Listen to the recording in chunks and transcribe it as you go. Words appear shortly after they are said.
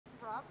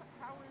Rob.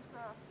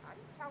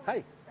 How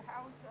Hey.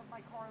 how's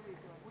Mike Harley doing?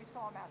 We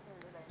saw him out there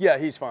today. Yeah,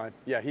 he's fine.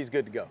 Yeah, he's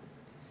good to go.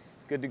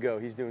 Good to go.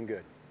 He's doing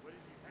good. What did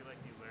you feel like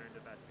you learned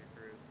about your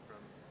group from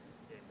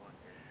game one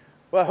here?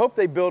 Well, I hope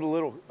they build a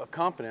little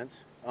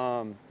confidence.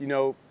 You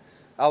know,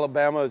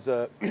 Alabama is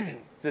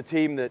it's a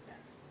team that,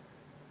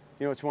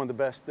 you know, it's one of the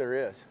best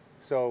there is.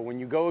 So when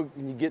you go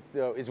and you get,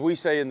 as we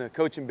say in the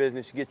coaching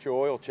business, you get your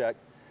oil check,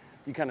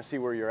 you kind of see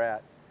where you're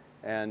at.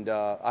 And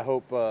I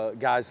hope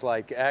guys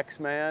like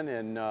X-Man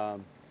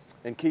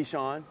and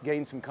Keyshawn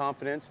gain some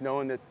confidence,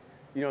 knowing that,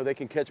 you know, they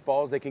can catch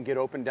balls, they can get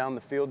open down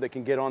the field, they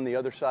can get on the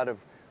other side of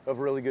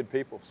really good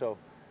people. So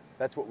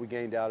that's what we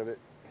gained out of it.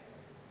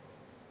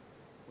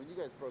 When you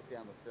guys broke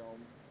down the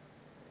film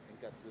and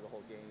got through the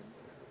whole game,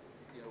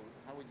 you know,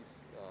 how would you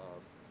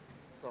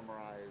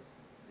summarize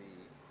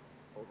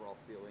the overall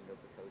feeling of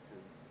the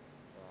coaches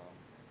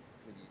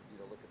when you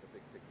know, look at the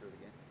big picture of the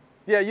game?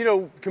 Yeah, you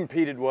know,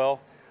 competed well,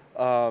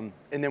 and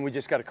then we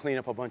just got to clean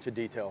up a bunch of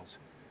details.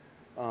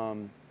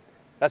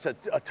 That's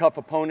a tough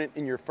opponent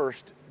in your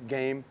first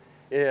game.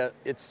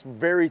 It's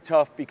very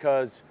tough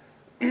because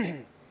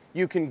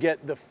you can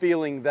get the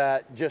feeling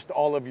that just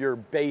all of your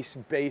base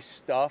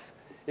stuff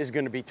is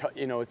going to be,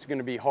 you know, it's going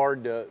to be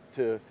hard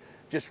to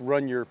just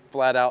run your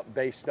flat-out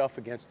base stuff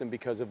against them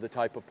because of the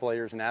type of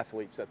players and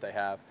athletes that they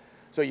have.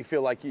 So you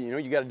feel like, you know,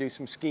 you got to do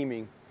some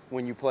scheming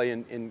when you play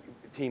in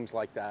teams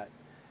like that.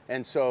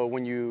 And so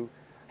when you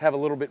have a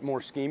little bit more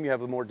scheme, you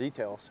have more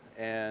details.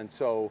 And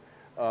so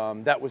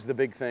that was the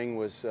big thing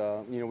was,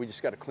 you know, we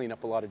just got to clean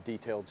up a lot of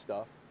detailed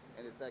stuff.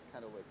 And is that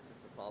kind of like,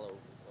 just to follow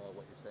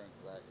what you're saying,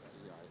 because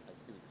you know, I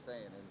see what you're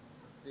saying,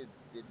 and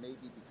did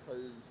maybe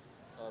because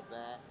of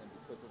that and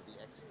because of the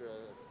extra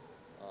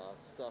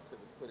stuff that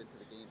was put into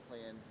the game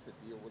plan to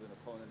deal with an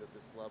opponent of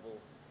this level,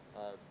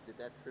 did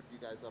that trip you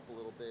guys up a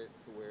little bit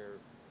to where,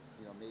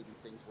 you know, maybe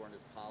things weren't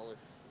as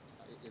polished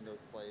in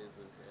those plays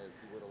as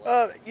you would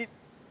have liked?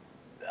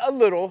 A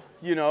little,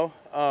 you know.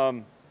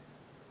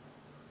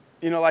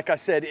 You know, like I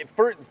said,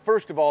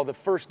 first of all, the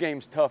first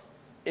game's tough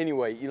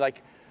anyway.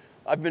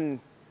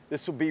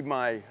 This will be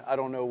my, I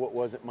don't know, what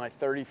was it, my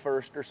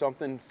 31st or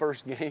something,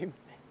 first game.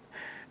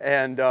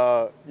 And,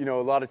 you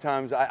know, a lot of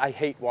times I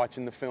hate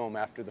watching the film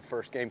after the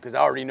first game because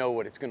I already know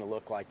what it's going to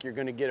look like. You're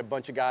going to get a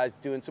bunch of guys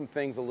doing some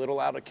things a little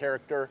out of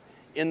character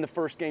in the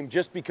first game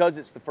just because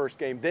it's the first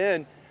game.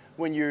 Then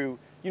when you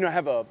know,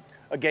 have a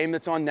game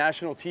that's on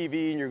national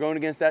TV and you're going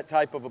against that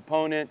type of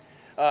opponent,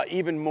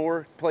 even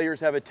more players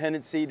have a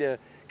tendency to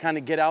kind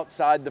of get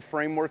outside the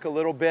framework a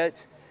little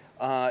bit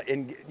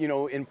and, you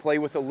know, and play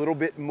with a little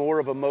bit more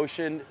of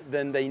emotion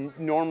than they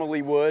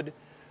normally would.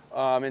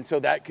 And so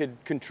that could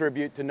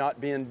contribute to not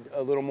being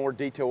a little more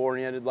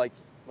detail-oriented like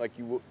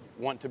you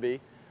want to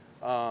be.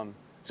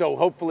 So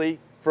hopefully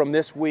from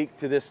this week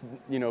to this,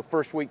 you know,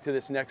 first week to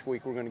this next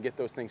week, we're going to get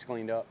those things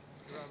cleaned up.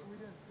 We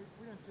didn't see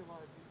a lot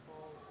of deep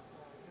balls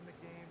in the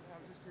game. I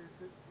was just curious,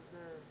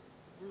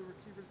 were the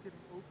receivers getting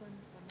open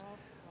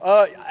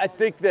enough? I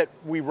think that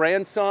we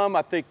ran some.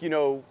 I think, you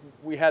know,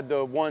 we had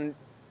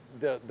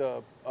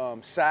the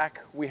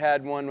sack. We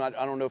had one. I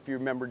don't know if you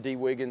remember D.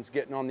 Wiggins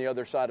getting on the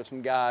other side of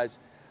some guys.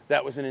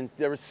 That was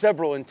there were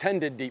several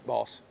intended deep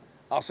balls.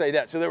 I'll say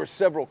that. So there were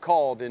several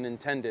called and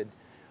intended.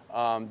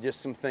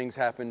 Just some things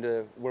happened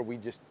where we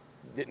just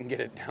didn't get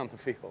it down the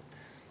field.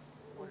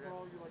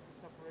 Overall, you like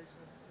the separation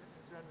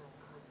in general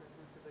with the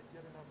group. Did they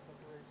get enough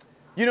separation?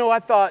 You know, I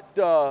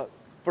thought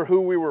for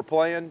who we were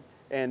playing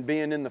and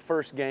being in the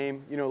first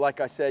game, you know,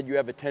 like I said, you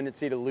have a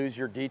tendency to lose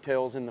your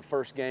details in the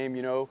first game,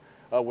 you know.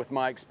 With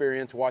my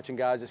experience watching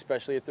guys,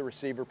 especially at the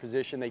receiver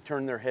position, they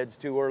turn their heads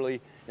too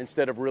early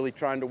instead of really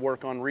trying to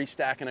work on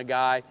restacking a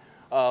guy.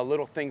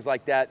 Little things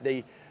like that.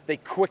 They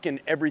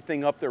quicken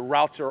everything up. Their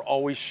routes are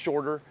always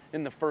shorter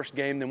in the first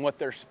game than what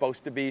they're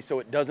supposed to be, so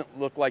it doesn't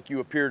look like you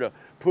appear to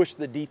push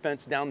the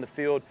defense down the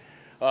field.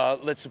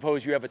 Let's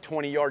suppose you have a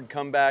 20-yard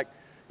comeback.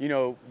 You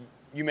know,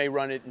 you may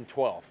run it in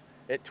 12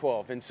 at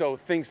 12, and so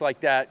things like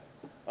that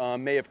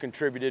may have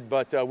contributed.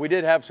 But we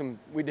did have some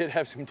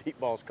deep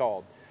balls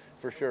called,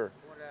 for sure.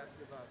 I wanted to ask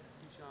you about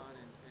Keyshawn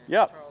and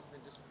Yeah. Charleston,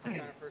 just kind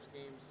of first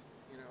games,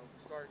 you know,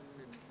 starting,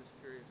 and just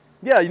curious.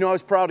 Yeah, you know, I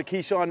was proud of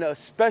Keyshawn,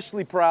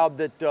 especially proud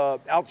that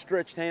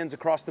outstretched hands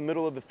across the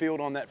middle of the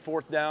field on that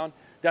fourth down.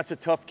 That's a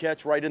tough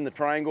catch right in the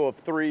triangle of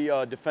three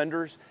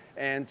defenders,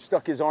 and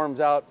stuck his arms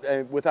out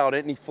without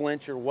any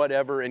flinch or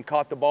whatever and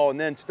caught the ball and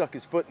then stuck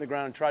his foot in the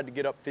ground and tried to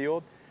get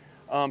upfield.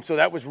 So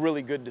that was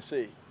really good to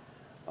see.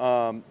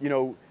 You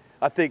know,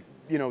 I think,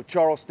 you know,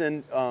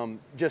 Charleston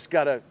just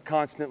got to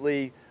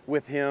constantly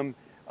with him.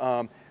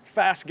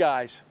 Fast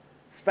guys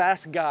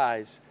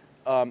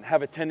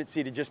have a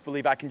tendency to just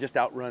believe I can just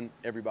outrun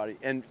everybody.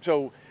 And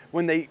so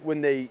when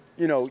they,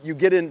 you know, you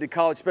get into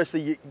college,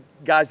 especially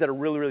guys that are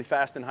really, really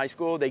fast in high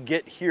school, they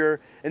get here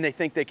and they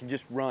think they can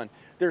just run.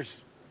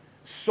 There's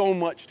so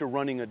much to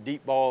running a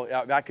deep ball.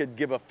 I could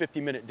give a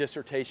 50-minute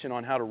dissertation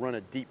on how to run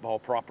a deep ball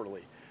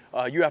properly.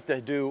 You have to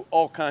do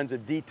all kinds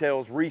of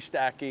details,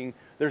 restacking.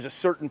 There's a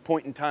certain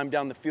point in time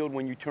down the field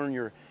when you turn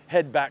your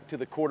head back to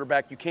the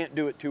quarterback. You can't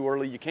do it too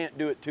early. You can't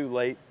do it too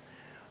late.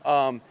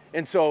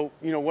 And so,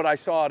 what I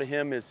saw out of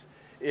him is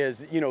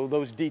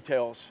those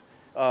details.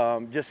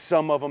 Just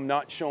some of them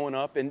not showing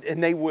up, and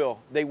they will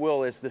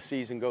as the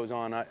season goes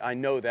on. I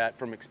know that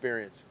from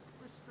experience.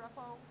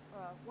 Restrepo,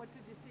 what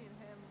did you see in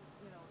him?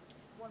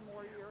 One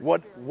more year.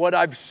 What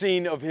I've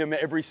seen of him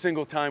every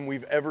single time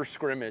we've ever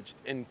scrimmaged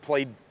and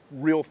played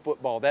real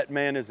football. That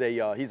man is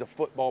he's a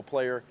football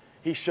player.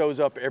 He shows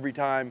up every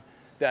time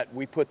that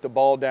we put the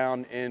ball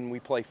down and we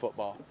play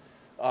football.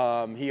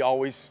 He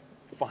always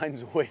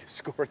finds a way to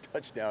score a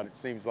touchdown, it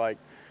seems like.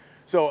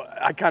 So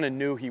I kind of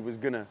knew he was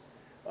gonna.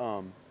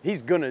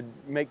 He's going to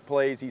make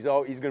plays. He's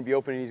going to be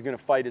open, and he's going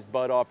to fight his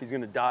butt off. He's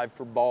going to dive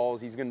for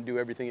balls. He's going to do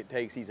everything it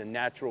takes. He's a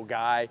natural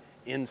guy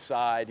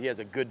inside. He has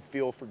a good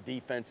feel for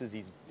defenses.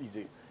 He's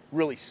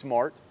really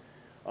smart.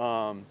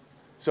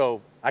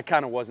 So I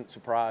kind of wasn't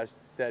surprised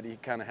that he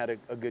kind of had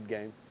a good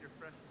game. Your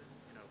freshman,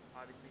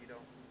 obviously you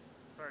don't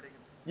starting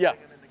Yeah.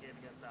 him in the game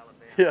against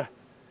Alabama. Yeah.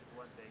 Is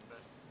one thing, but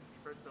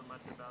you've heard so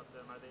much about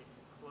them. Are they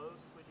close,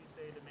 would you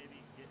say, to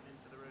maybe getting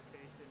into the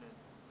rotation? And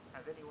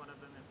have any one of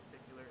them in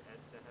particular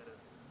edged ahead of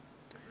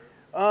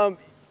the group?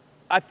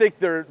 I think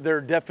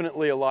they're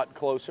definitely a lot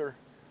closer.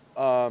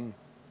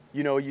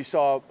 You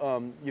saw,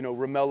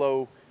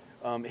 Romello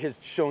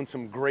has shown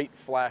some great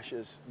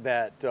flashes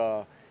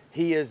that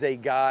he is a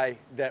guy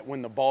that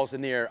when the ball's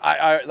in the air,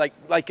 I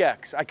like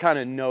X, I kind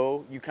of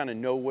know, you kind of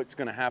know what's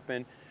going to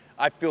happen.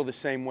 I feel the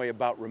same way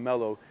about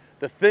Romello.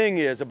 The thing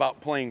is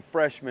about playing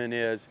freshmen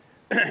is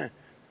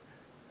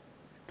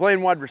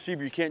playing wide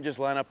receiver, you can't just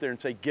line up there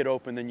and say, get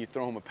open, then you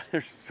throw him a pass.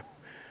 There's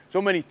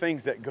so many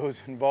things that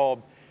goes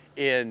involved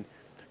in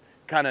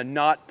kind of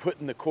not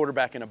putting the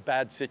quarterback in a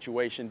bad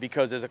situation,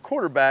 because as a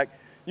quarterback,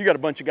 you got a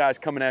bunch of guys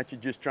coming at you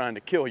just trying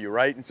to kill you,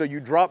 right? And so you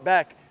drop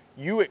back,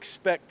 you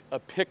expect a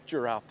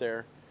picture out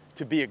there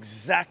to be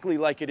exactly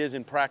like it is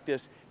in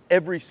practice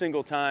every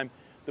single time.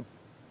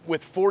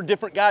 With 4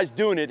 different guys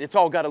doing it, it's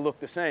all got to look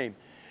the same.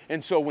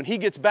 And so when he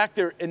gets back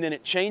there and then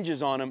it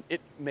changes on him, it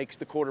makes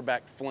the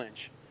quarterback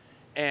flinch.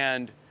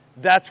 And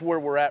that's where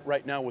we're at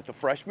right now with the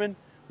freshmen.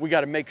 We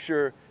got to make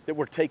sure that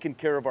we're taking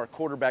care of our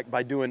quarterback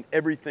by doing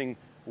everything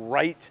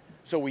right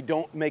so we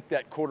don't make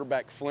that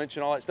quarterback flinch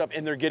and all that stuff.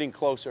 And they're getting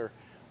closer.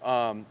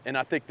 And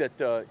I think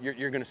that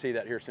you're going to see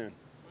that here soon.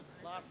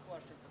 Last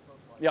question for Coach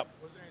White. Yep.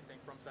 Was there anything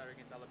from Saturday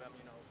against Alabama,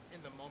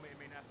 in the moment it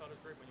may not felt as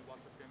great, when you watch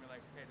the film, you're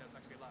like, hey, that's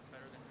actually a lot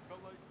better than it felt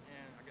like,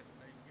 and I guess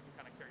you can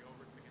kind of carry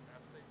over to against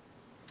App State?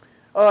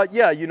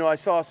 Yeah, I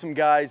saw some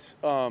guys,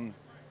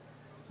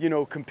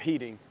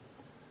 competing,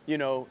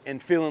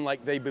 and feeling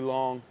like they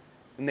belong,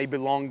 and they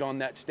belonged on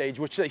that stage,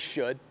 which they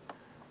should.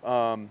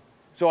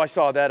 So I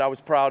saw that. I was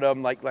proud of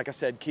them. Like I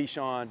said,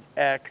 Keyshawn,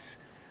 X,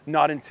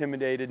 not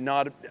intimidated,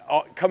 not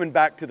coming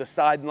back to the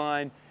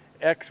sideline.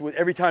 X,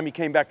 every time he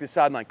came back to the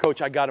sideline,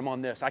 Coach, I got him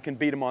on this. I can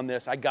beat him on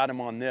this. I got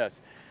him on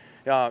this.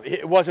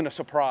 It wasn't a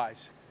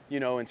surprise,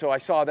 and so I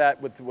saw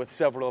that with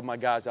several of my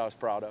guys I was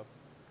proud of.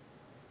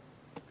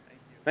 Thank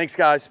you. Thanks,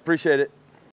 guys. Appreciate it.